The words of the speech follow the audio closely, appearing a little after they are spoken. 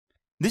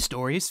This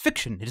story is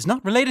fiction. It is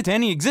not related to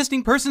any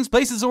existing persons,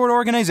 places, or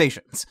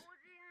organizations.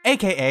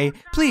 AKA,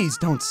 please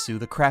don't sue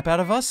the crap out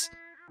of us.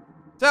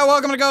 So,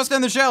 welcome to Ghost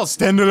in the Shell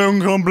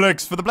standalone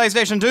complex for the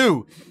PlayStation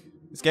 2.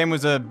 This game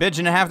was a bitch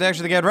and a half to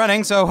actually get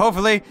running, so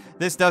hopefully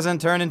this doesn't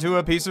turn into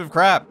a piece of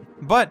crap.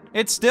 But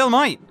it still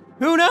might.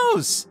 Who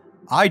knows?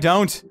 I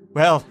don't.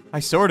 Well, I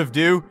sort of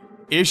do.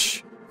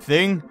 Ish.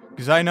 Thing.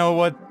 Because I know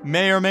what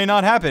may or may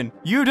not happen.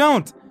 You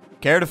don't.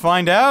 Care to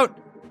find out?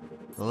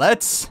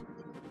 Let's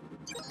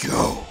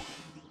go.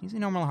 Easy,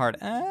 normal, hard.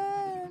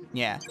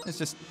 Yeah, let's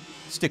just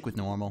stick with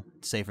normal.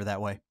 It's safer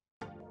that way.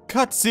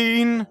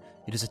 Cutscene.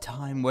 It is a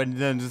time when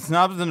the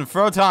snobs and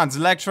photons,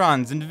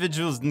 electrons,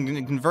 individuals,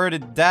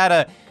 converted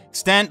data,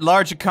 extent,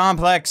 larger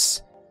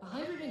complex.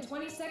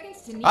 120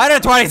 seconds to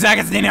 120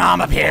 seconds to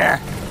Neom appear.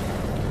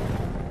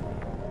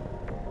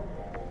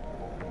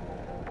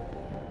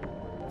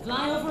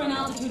 Fly over an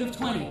altitude of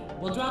 20.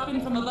 We'll drop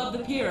in from above the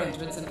pier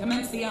entrance and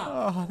commence the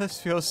op. Oh,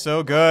 this feels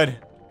so good.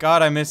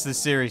 God, I miss this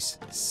series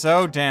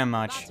so damn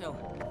much.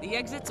 The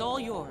exit's all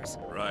yours.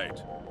 Right.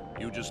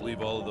 You just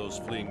leave all of those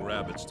fleeing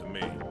rabbits to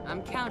me.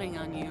 I'm counting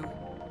on you.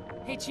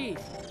 Hey, Chief.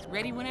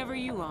 Ready whenever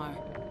you are.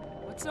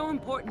 What's so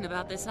important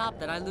about this op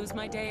that I lose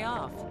my day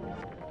off?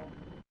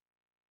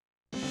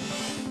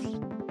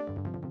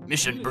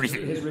 Mission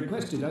briefing. Has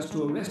requested us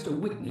to arrest a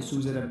witness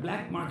who's at a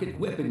black market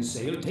weapons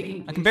sale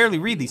taking. I can barely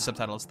read these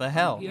subtitles. The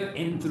hell?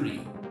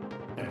 N3.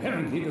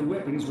 Apparently, the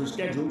weapons were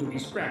scheduled to be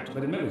scrapped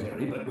by the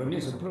military, but were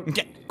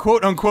misappropriated.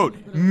 Quote unquote,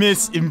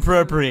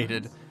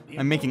 misappropriated.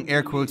 I'm making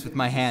air quotes with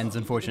my hands.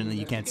 Unfortunately,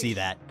 you can't see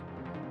that.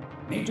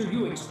 Major,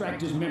 you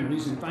extract his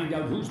memories and find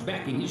out who's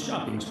backing his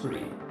shopping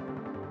spree.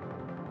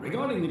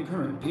 Regarding the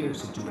current pier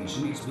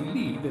situation, it's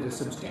believed that a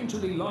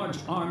substantially large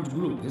armed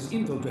group has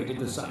infiltrated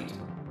the site.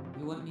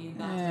 You want me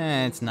in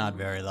It's not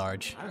very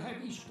large. I'll have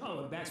each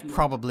follow back.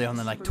 Probably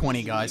only like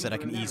 20 guys that I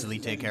can easily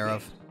take care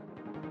of.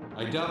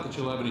 I doubt that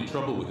you'll have any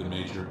trouble with it,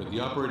 Major, but the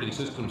operating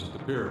systems at the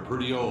pier are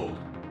pretty old.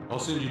 I'll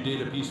send you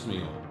data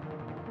piecemeal.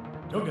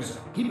 Tokusa,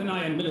 keep an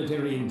eye on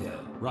military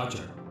intel.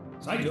 Roger.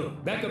 Saito,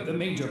 back up the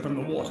Major from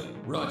the water.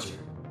 Roger.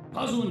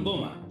 Pazu and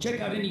Boma,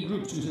 check out any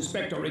groups you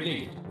suspect are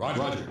related.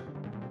 Roger.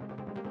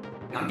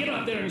 Now get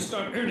out there and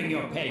start earning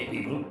your pay,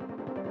 people.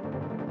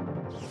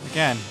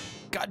 Again.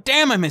 God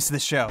damn, I miss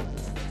this show.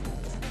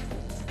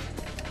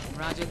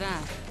 Roger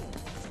that.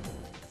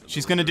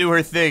 She's gonna do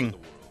her thing.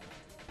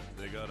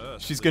 They got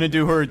us. She's gonna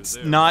do her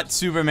not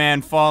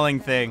Superman falling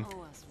thing.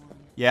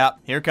 Yeah,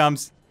 here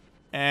comes.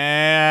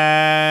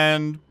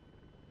 And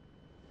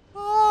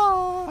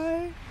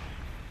bye.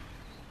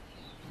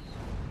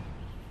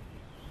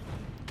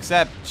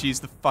 Except she's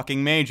the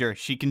fucking Major.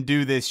 She can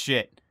do this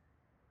shit.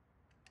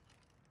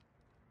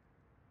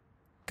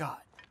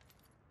 God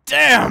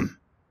damn.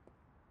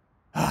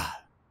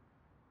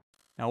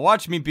 Now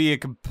watch me be a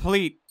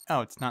complete.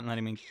 Oh, it's not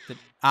letting me.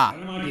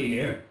 Alamaki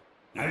here.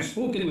 I've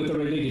spoken with the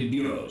related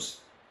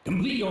bureaus.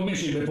 Complete your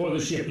mission before the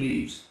ship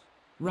leaves.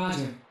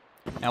 Roger.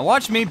 Now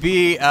watch me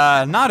be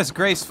not as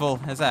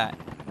graceful as that.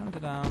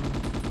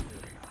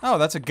 Oh,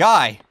 that's a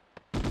guy.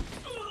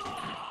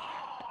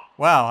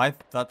 Wow, I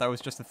thought that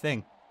was just a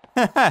thing.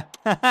 God,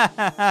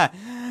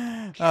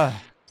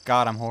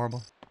 I'm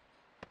horrible.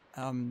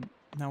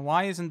 Now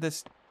why isn't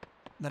this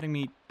letting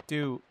me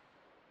do?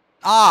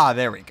 Ah,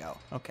 there we go.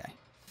 Okay.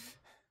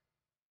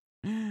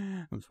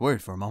 I was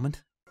worried for a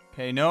moment.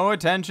 Pay no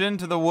attention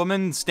to the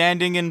woman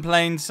standing in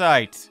plain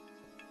sight.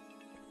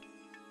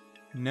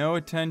 No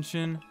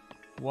attention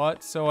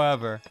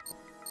whatsoever.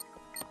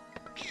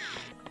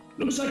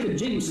 Looks like a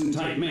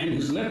Jameson-type man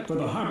has left for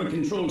the Harbor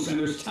Control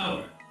Center's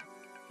tower.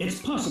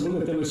 It's possible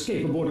that they'll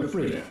escape aboard a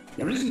freighter.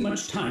 There isn't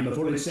much time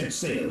before it sets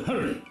sail.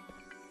 Hurry!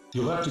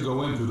 You'll have to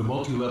go in through the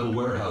multi-level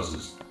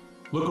warehouses.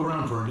 Look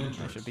around for an entrance.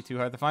 That should be too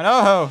hard to find.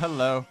 Oh,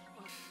 hello.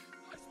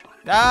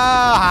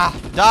 Ah!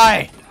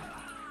 Die!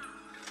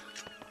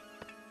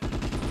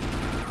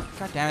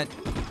 God damn it.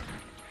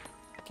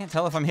 Can't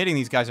tell if I'm hitting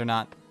these guys or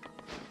not.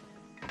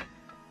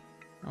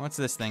 Oh, what's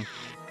this thing?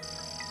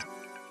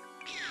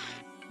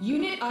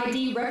 Unit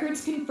ID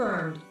records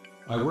confirmed.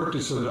 I worked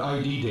it so that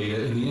ID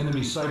data in the enemy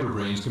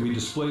cyberbrains can be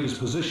displayed as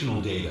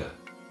positional data.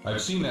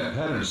 I've seen that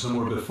pattern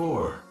somewhere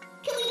before.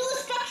 Can we do a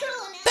structural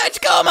analysis?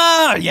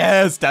 Tachikoma!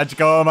 Yes,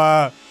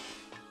 Tachikoma!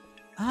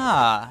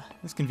 Ah,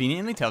 this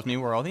conveniently tells me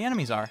where all the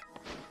enemies are.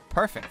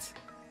 Perfect.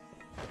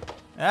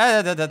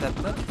 Try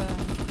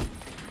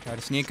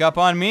to sneak up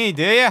on me,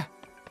 do ya?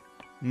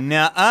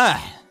 Nuh-uh.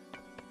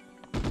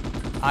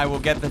 I will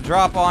get the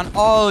drop on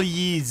all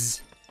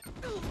yees.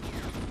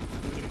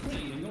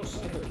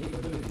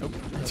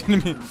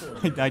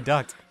 I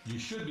ducked. You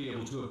should be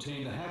able to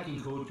obtain the hacking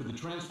code for the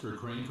transfer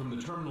crane from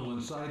the terminal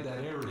inside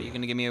that area. Are you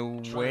gonna give me a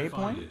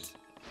waypoint? It.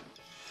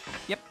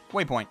 Yep,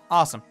 waypoint.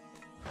 Awesome.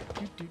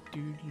 Okay,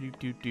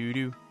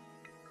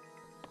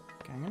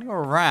 I'm gonna go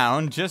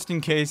around just in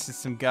case there's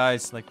some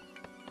guys like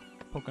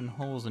poking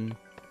holes in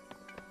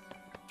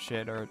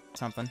shit or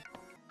something.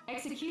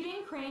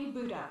 Executing crane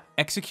boot up.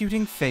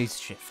 Executing phase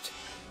shift.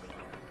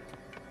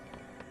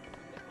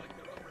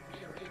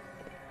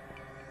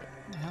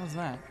 What the hell's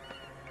that?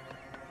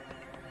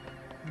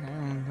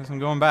 Guess I'm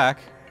going back.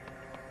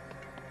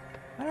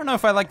 I don't know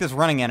if I like this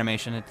running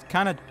animation. It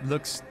kind of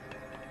looks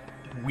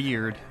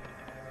weird.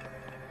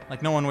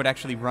 Like no one would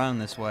actually run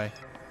this way.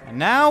 And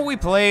now we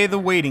play the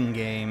waiting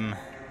game.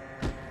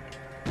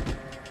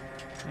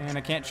 And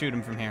I can't shoot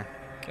him from here.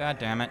 God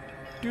damn it.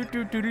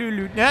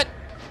 Net.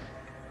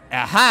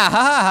 Aha ha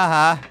ha ha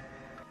ha.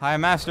 I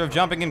am master of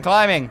jumping and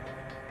climbing.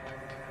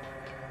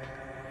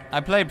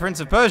 I played Prince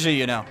of Persia,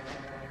 you know.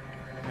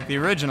 Like the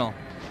original.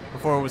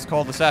 Before it was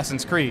called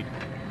Assassin's Creed.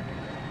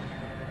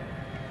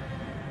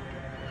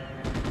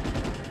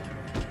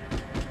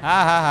 Ha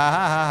ha ha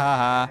ha ha ha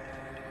ha.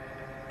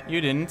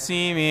 You didn't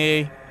see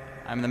me.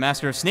 I'm the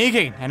master of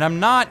sneaking, and I'm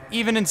not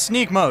even in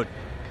sneak mode.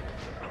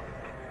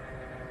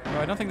 Oh,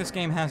 I don't think this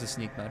game has a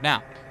sneak mode.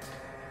 Now,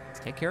 let's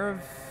take care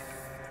of...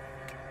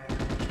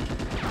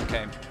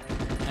 Okay.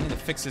 I need to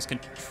fix this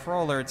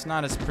controller. It's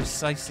not as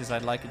precise as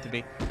I'd like it to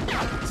be.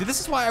 See, this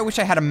is why I wish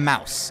I had a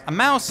mouse. A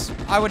mouse,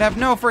 I would have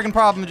no friggin'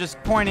 problem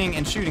just pointing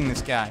and shooting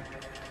this guy.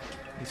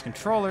 These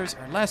controllers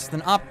are less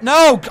than up...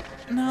 No!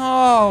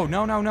 No!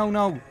 No, no, no,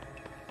 no.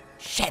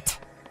 Shit.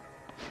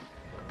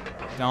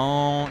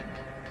 Don't.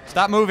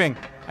 Stop moving.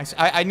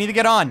 I need to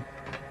get on.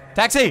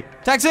 Taxi!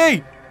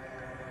 Taxi!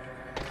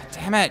 God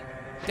damn it.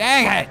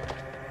 Dang it.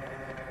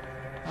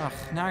 Ugh,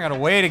 now I gotta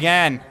wait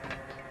again.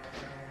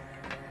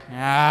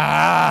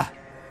 Ah.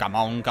 Come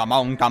on, come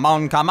on, come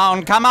on, come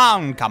on, come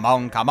on, come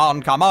on, come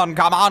on, come on,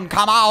 come on,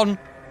 come on.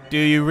 Do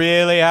you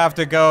really have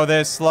to go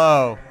this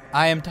slow?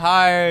 I am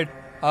tired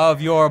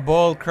of your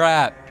bull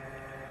crap.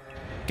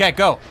 Okay,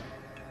 go.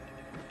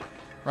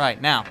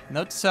 Right, now,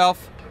 note to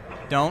self,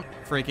 don't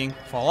freaking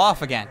fall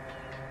off again.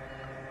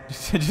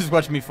 Just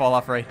watch me fall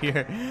off right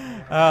here.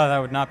 Oh, that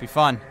would not be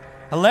fun.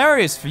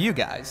 Hilarious for you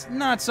guys,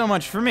 not so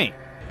much for me.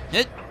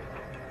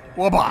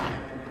 Whoop-ah.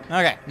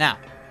 Okay, now.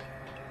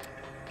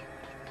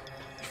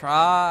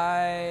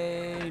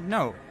 Try...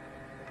 No.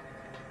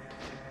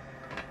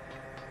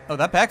 Oh,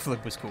 that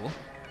backflip was cool.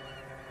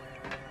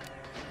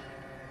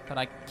 But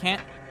I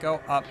can't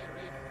go up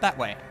that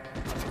way.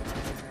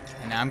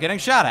 And now I'm getting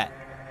shot at.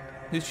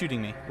 Who's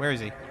shooting me? Where is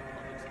he?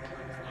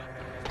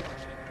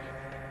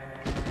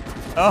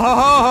 Oh ho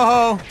ho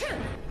ho ho!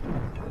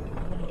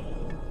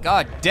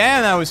 God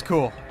damn, that was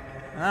cool.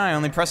 I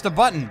only pressed a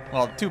button.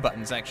 Well, 2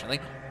 buttons actually.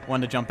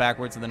 One to jump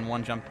backwards and then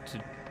one jump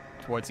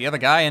towards the other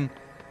guy, and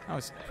that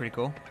was pretty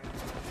cool.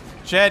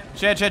 Shit,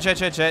 shit, shit, shit,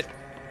 shit, shit.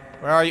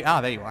 Where are you? Ah,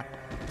 there you are.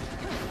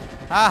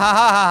 Ha ha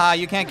ha ha ha,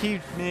 you can't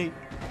keep me.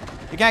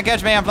 You can't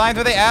catch me, I'm flying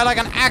through the air like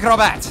an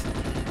acrobat.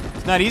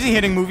 It's not easy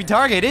hitting movie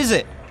target, is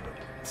it?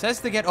 It says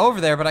to get over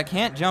there, but I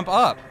can't jump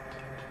up.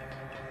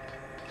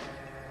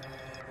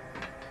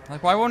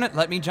 Like, why won't it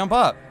let me jump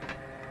up?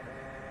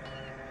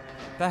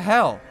 The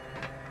hell?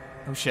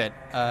 Oh shit.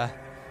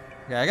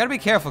 Okay, I gotta be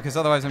careful, because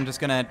otherwise I'm just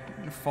gonna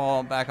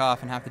fall back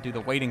off and have to do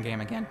the waiting game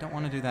again. Don't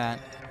want to do that.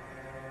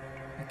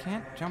 I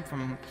can't jump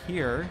from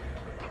here.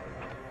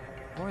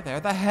 Or there.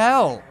 The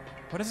hell?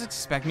 What does it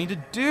expect me to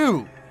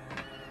do?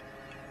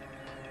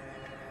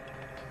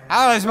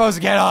 How am I supposed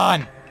to get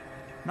on? I'm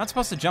not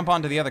supposed to jump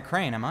onto the other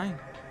crane, am I?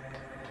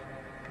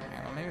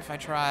 Alright, well, maybe if I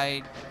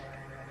try...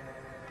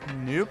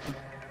 Nope.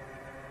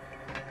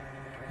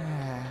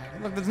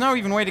 Look, there's no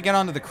even way to get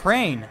onto the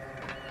crane.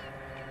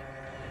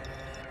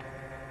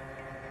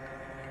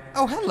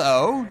 Oh,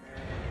 hello.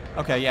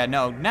 Okay, yeah,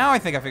 no. Now I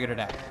think I figured it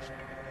out.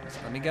 So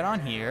let me get on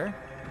here.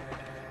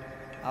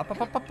 Up,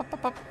 up, up, up, up,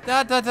 up, up.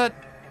 Da, da, da.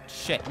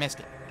 Shit, missed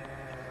it.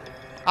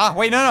 Ah,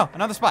 wait, no, no.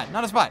 Another spot,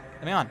 another spot.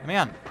 Let me on, let me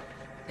on.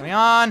 Let me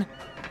on.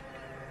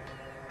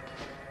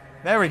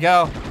 There we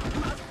go.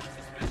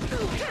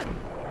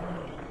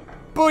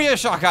 Booyah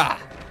shaka!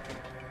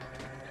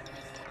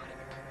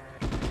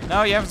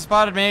 No, you haven't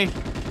spotted me.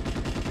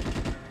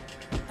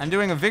 I'm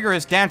doing a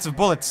vigorous dance of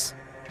bullets.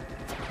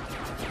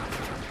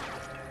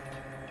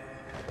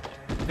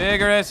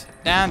 Vigorous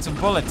dance of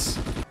bullets.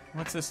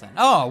 What's this then?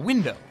 Oh, a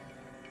window.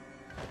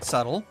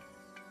 Subtle.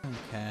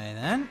 Okay,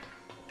 then.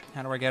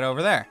 How do I get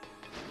over there?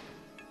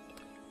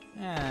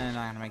 And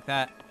I'm gonna make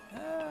that.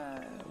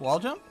 Wall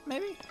jump,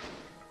 maybe?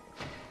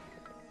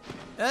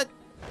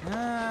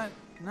 Not.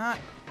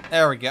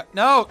 There we go.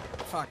 No!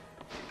 Fuck.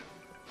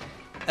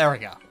 There we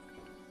go.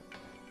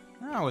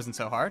 That wasn't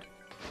so hard.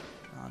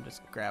 I'll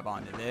just grab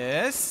onto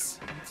this.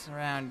 What's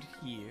around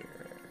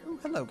here? Ooh,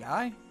 hello,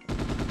 guy.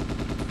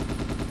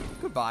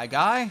 Goodbye,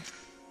 guy.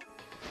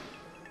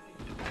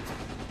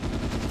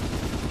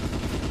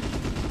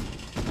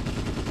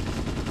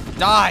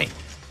 Die!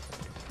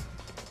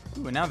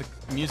 Ooh, and now the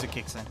music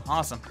kicks in.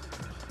 Awesome.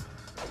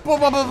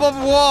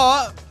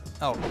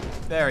 Oh,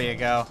 there you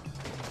go.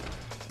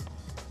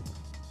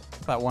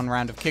 Thought one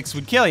round of kicks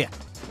would kill you.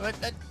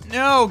 But,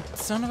 no!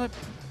 Son of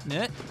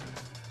a...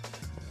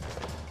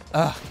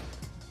 Ugh.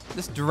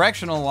 This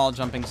directional wall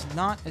jumping's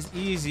not as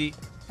easy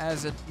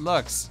as it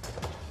looks.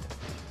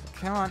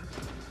 Come on.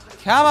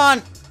 Come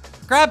on!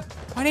 Grab!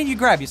 Why didn't you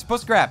grab? You're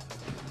supposed to grab.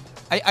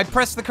 I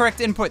pressed the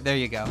correct input. There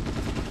you go.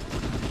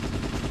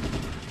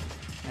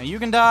 Now you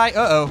can die.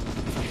 Uh-oh.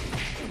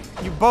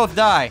 You both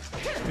die.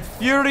 With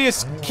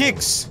furious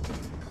kicks.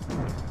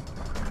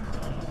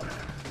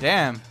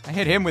 Damn, I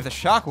hit him with a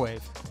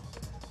shockwave.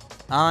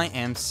 I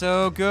am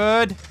so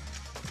good.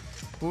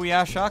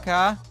 Booyah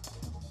shaka.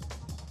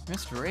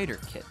 Mr. Raider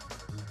kit.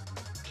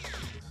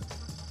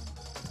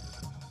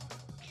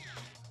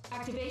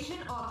 Activation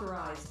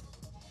authorized.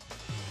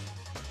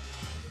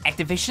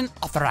 Activation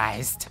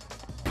authorized.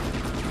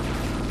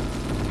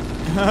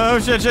 Oh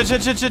shit, shit,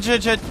 shit, shit, shit,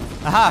 shit, shit.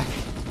 Aha.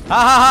 Ha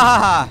ha ha ha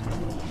ha.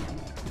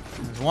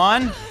 There's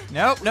one.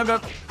 Nope, nope,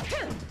 nope.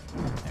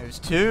 There's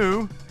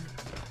two.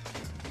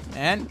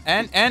 And.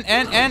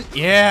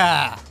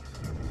 Yeah.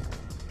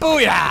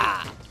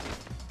 Booyah!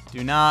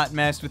 Do not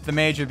mess with the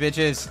major,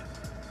 bitches.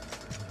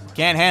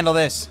 Can't handle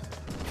this.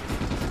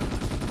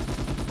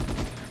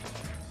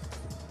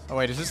 Oh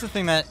wait, is this the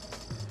thing that...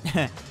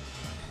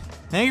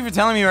 Thank you for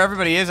telling me where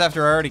everybody is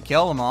after I already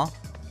killed them all.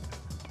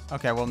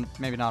 Okay, well,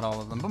 maybe not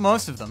all of them, but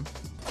most of them.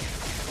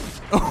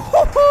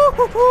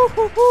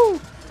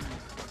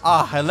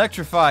 Ah,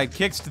 electrified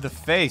kicks to the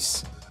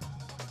face.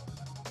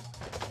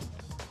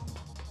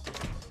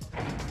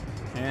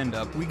 And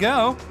up we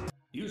go.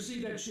 You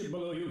see that ship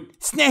below you?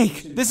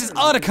 Snake, this is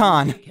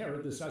Otacon. Take care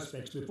of the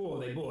suspects before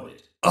they board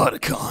it.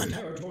 Otacon.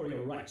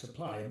 Territorial rights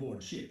apply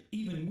aboard ship.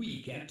 Even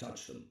we can't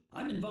touch them.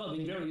 I'm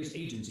involving various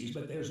agencies,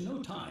 but there's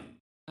no time.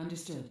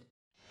 Understood.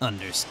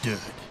 Understood.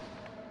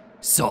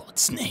 Solid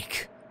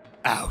Snake.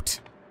 Out.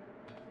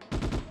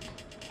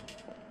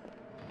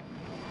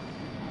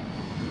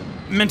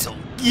 Mental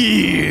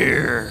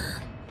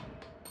Gear.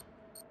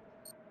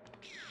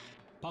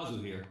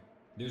 Pazu here.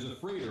 There's a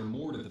freighter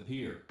moored at the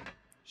pier.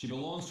 She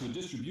belongs to a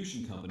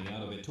distribution company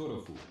out of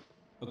Etorofu.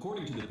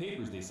 According to the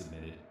papers they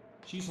submitted,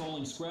 she's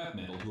hauling scrap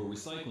metal to a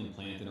recycling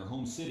plant in her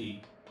home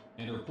city,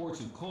 and her ports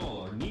of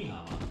call are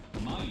Nihama,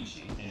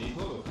 Maishi, and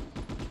Etorofu.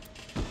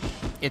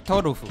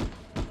 Etorofu.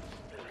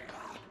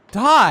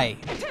 Die!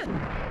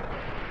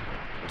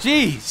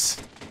 Jeez!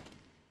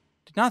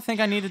 Did not think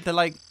I needed to,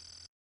 like,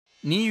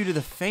 knee you to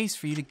the face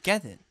for you to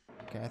get it.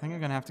 Okay, I think I'm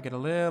gonna have to get a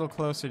little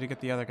closer to get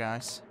the other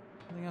guys.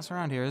 Nothing else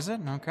around here, is it?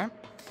 Okay.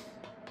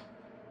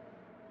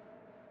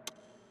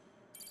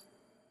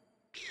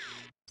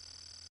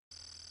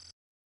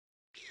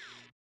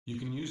 You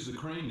can use the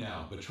crane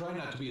now, but try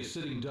not to be a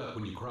sitting duck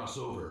when you cross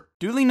over.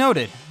 Duly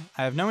noted.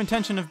 I have no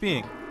intention of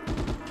being.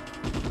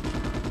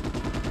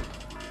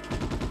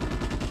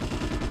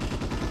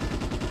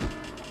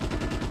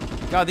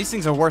 God, these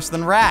things are worse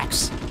than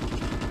racks.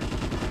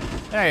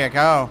 There you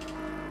go.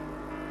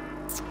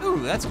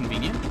 Ooh, that's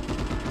convenient.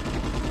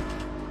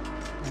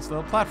 Nice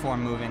little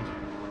platform moving.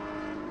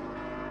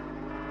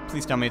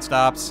 Please tell me it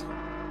stops.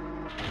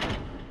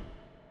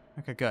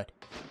 Okay, good.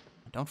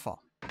 Don't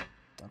fall.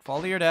 Don't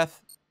fall to your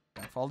death.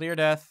 Don't fall to your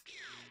death.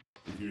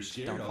 If you're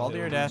scared, Don't I'll fall to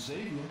your help you death.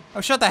 save you.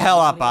 Oh, shut the hell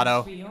up,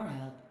 Otto. For your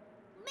help.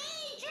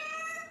 Major!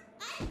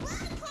 I want to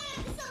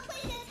climb to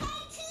someplace that's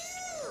high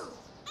too!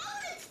 I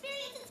want to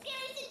experience a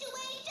scary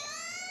situation!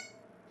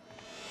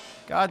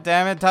 God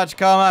damn it,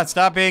 Tachikoma.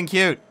 Stop being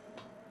cute.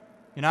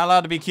 You're not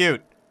allowed to be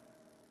cute.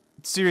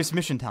 It's serious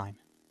mission time.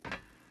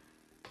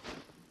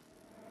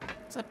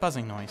 What's that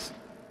buzzing noise?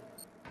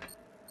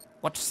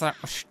 What's that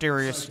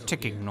mysterious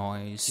ticking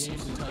noise?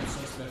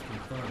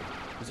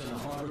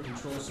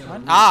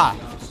 What? Ah!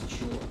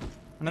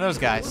 One of those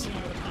guys.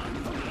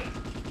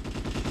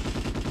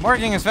 I'm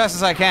working as fast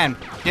as I can.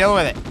 Deal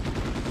with it.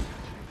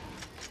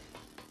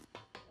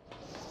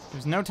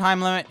 There's no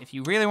time limit. If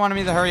you really wanted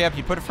me to hurry up,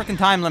 you put a frickin'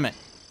 time limit.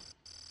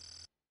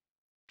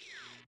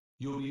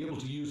 You'll be able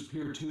to use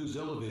Pier 2's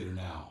elevator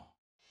now.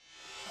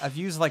 I've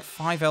used like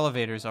 5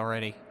 elevators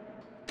already.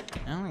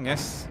 Well, I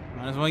guess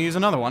might as well use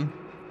another one.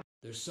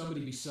 There's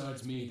somebody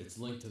besides me that's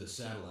linked to the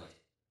satellite.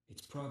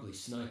 It's probably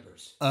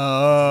snipers.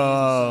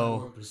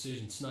 Oh.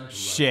 Precision sniper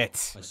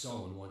Shit. I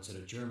saw one once at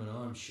a German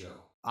arms show.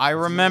 I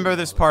remember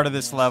this part of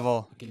this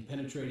level. It can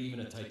penetrate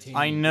even a titanium.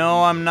 I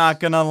know I'm not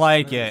gonna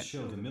like it.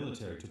 The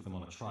military took them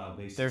on a trial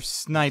basis. They're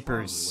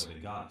snipers.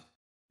 Probably where they got it.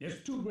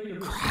 There's too great a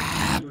risk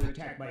of being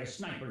attacked by a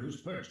sniper who's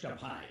perched up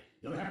high.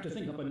 You'll have to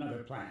think up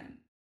another plan.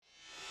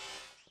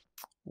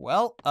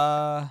 Well,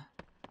 how's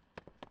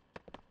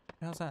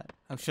that?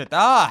 Oh shit.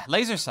 Ah,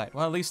 laser sight.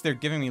 Well, at least they're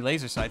giving me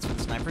laser sights for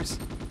the snipers.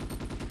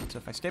 So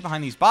if I stay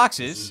behind these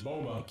boxes,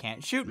 they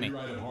can't shoot me.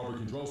 Rewrite of harbor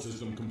control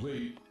system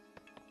complete.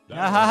 Ha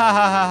ha ha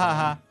ha ha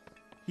ha.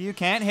 You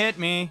can't hit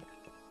me.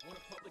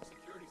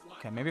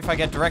 Okay, maybe if I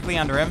get directly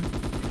under him.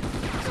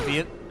 This will be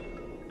it.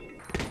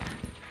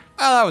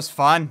 Oh, that was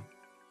fun.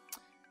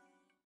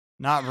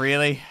 Not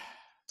really.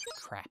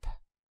 Crap.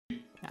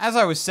 As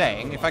I was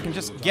saying, if I can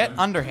just get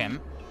under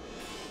him.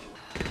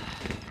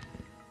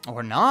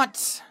 Or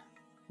not.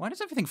 Why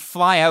does everything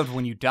fly out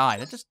when you die?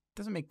 That just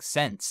doesn't make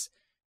sense.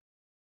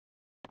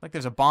 Like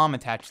there's a bomb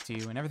attached to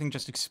you and everything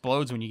just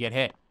explodes when you get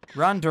hit.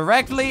 Run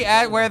directly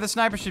at where the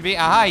sniper should be.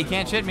 Aha, he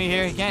can't hit me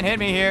here. He can't hit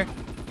me here.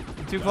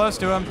 I'm too close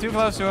to him. Too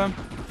close to him.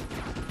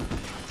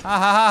 Ha ha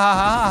ha ha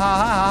ha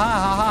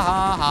ha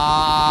ha ha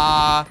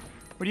ha.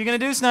 What are you gonna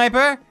do,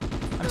 sniper?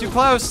 I'm too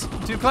close.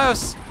 I'm too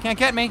close. Can't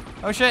get me.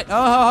 Oh shit.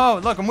 Oh ho ho.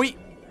 Look, I'm weak.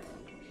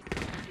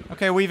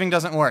 Okay, weaving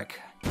doesn't work.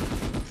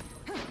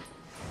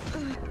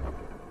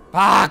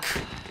 Fuck!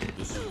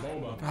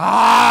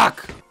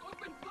 Fuck!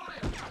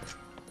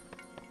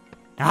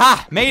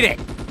 Ah, made it!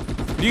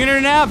 What are you gonna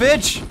do now,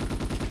 bitch?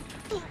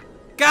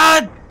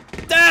 God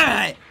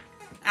damn it!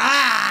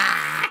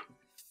 Ah!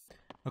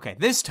 Okay,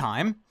 this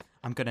time,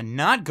 I'm gonna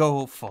not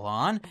go full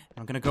on.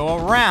 I'm gonna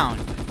go around.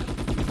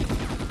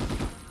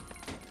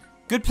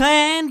 Good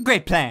plan,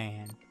 great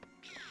plan.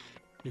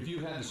 If you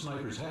had the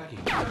snipers hacking,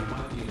 you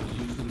might be able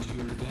to use them to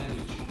your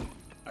advantage.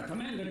 A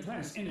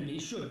commander-class enemy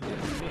should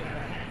definitely have a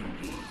hacking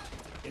key.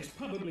 It's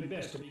probably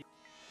best to be...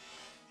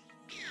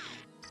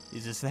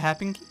 Is this the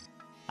hacking key?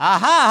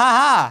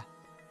 Aha!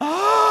 Ha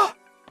ha!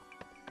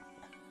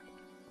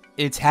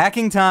 It's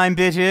hacking time,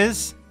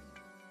 bitches.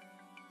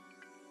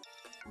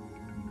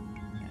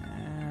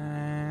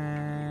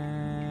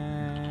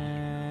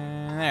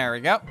 There we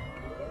go.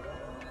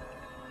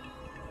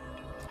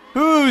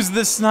 Who's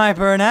the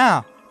sniper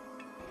now?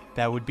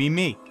 That would be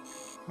me.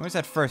 Where's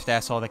that first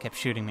asshole that kept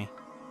shooting me?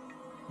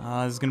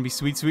 Oh, this is gonna be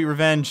sweet, sweet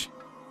revenge.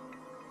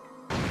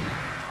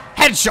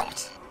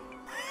 Headshot!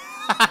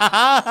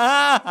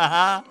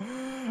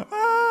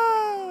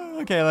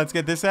 Okay, let's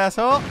get this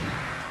asshole.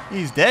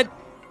 He's dead.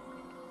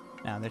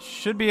 Now, there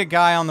should be a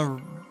guy on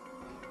the...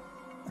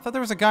 I thought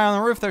there was a guy on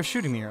the roof that was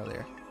shooting me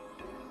earlier.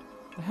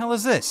 The hell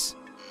is this?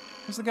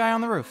 Where's the guy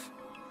on the roof?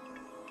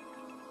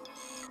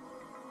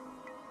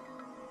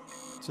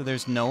 So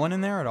there's no one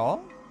in there at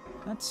all?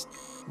 That's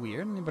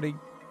weird. Anybody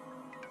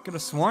could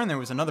have sworn there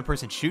was another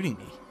person shooting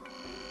me.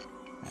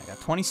 I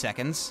got 20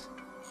 seconds.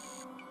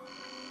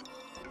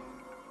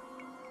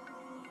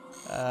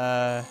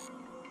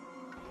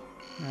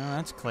 No,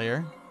 that's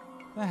clear.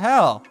 The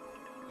hell?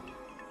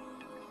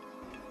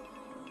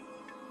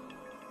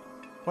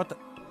 What the?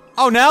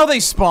 Oh, now they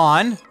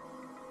spawn!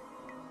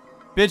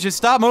 Bitches,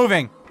 stop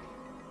moving!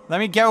 Let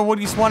me get at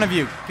least one of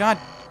you. God.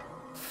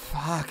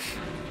 Fuck.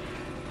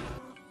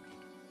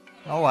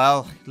 Oh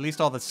well, at least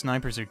all the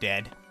snipers are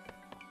dead.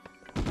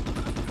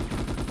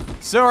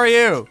 So are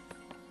you!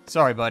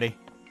 Sorry, buddy.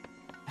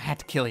 I had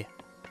to kill you.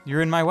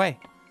 You're in my way.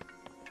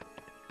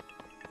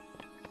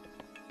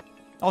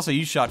 Also,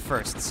 you shot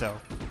first, so...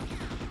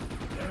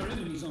 There are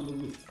enemies on the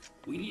roof.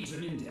 We need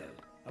some intel.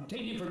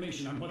 Obtain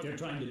information on what they're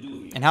trying to do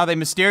here. And how they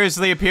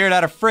mysteriously appeared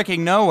out of fricking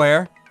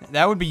nowhere.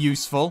 That would be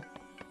useful.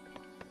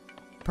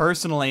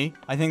 Personally,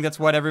 I think that's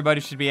what everybody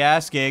should be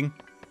asking.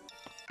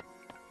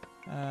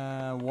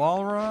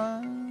 Wall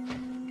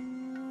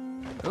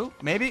run? Oh,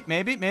 maybe.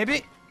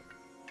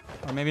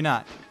 Or maybe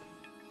not.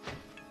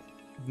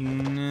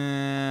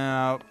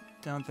 No,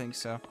 don't think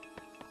so.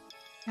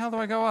 How do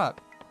I go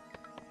up?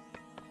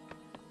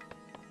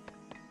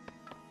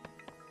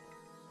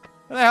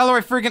 Where the hell do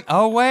I freaking...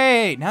 Oh,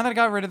 wait. Now that I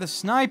got rid of the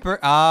sniper...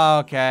 Oh,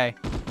 okay.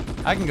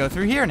 I can go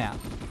through here now.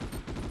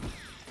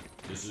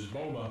 This is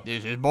Boma.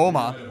 This is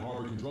Boma.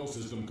 Harbor control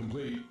system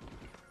complete.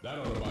 That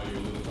ought to buy you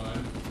a little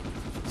time.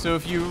 So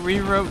if you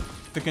rewrote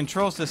the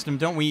control system,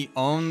 don't we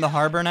own the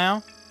harbor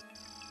now?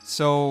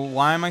 So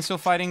why am I still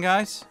fighting,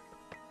 guys?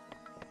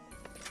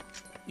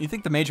 You'd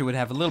think the Major would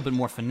have a little bit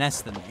more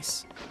finesse than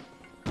this.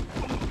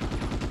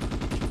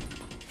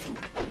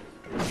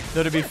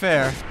 Though to be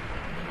fair,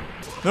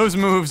 those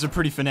moves are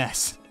pretty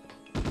finesse.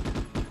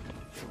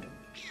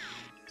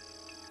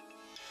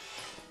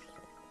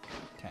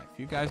 Okay, a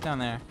few guys down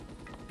there.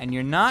 And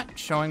you're not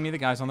showing me the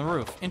guys on the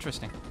roof.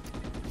 Interesting.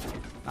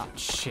 Oh,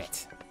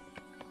 shit.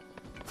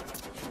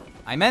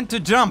 I meant to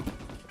jump.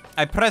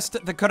 I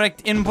pressed the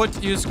correct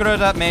input. You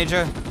screwed up,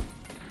 Major.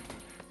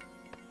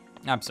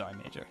 I'm sorry,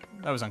 Major.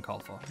 That was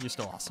uncalled for. You're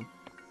still awesome.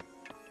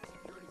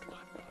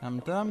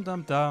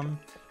 Dum.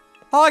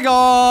 Hi,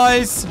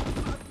 guys!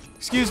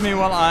 Excuse me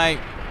while I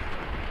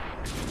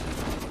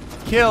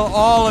kill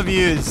all of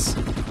yous.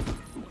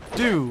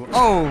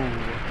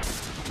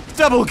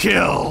 Double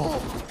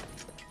kill!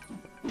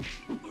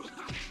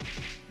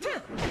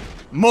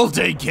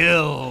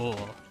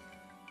 Multi-kill!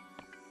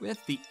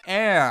 With the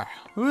air.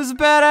 Who's a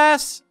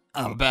badass?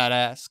 I'm a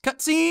badass.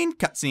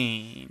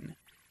 Cutscene.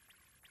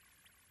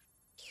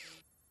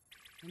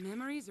 The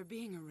memories are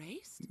being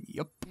erased?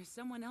 Yep. There's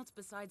someone else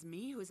besides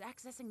me who's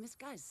accessing this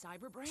guy's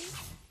cyber brain?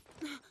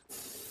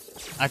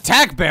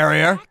 Attack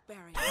barrier? Attack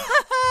barrier.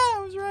 I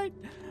was right.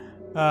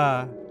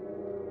 That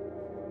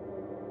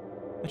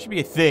should be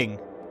a thing.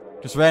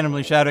 Just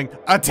randomly shouting,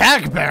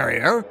 attack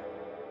barrier?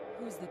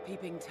 Who's the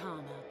peeping Tom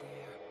out there?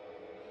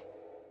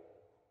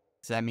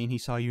 Does that mean he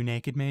saw you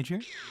naked,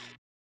 Major?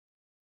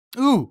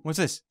 Ooh, what's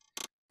this?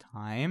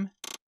 Time.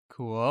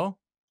 Cool.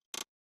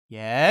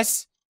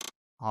 Yes.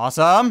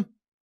 Awesome.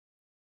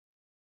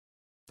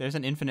 There's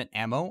an infinite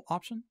ammo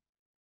option?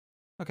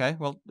 Okay,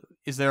 well,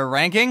 is there a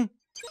ranking?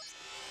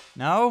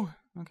 No?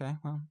 Okay,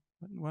 well,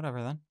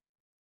 whatever then.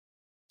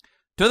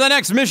 To the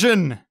next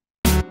mission!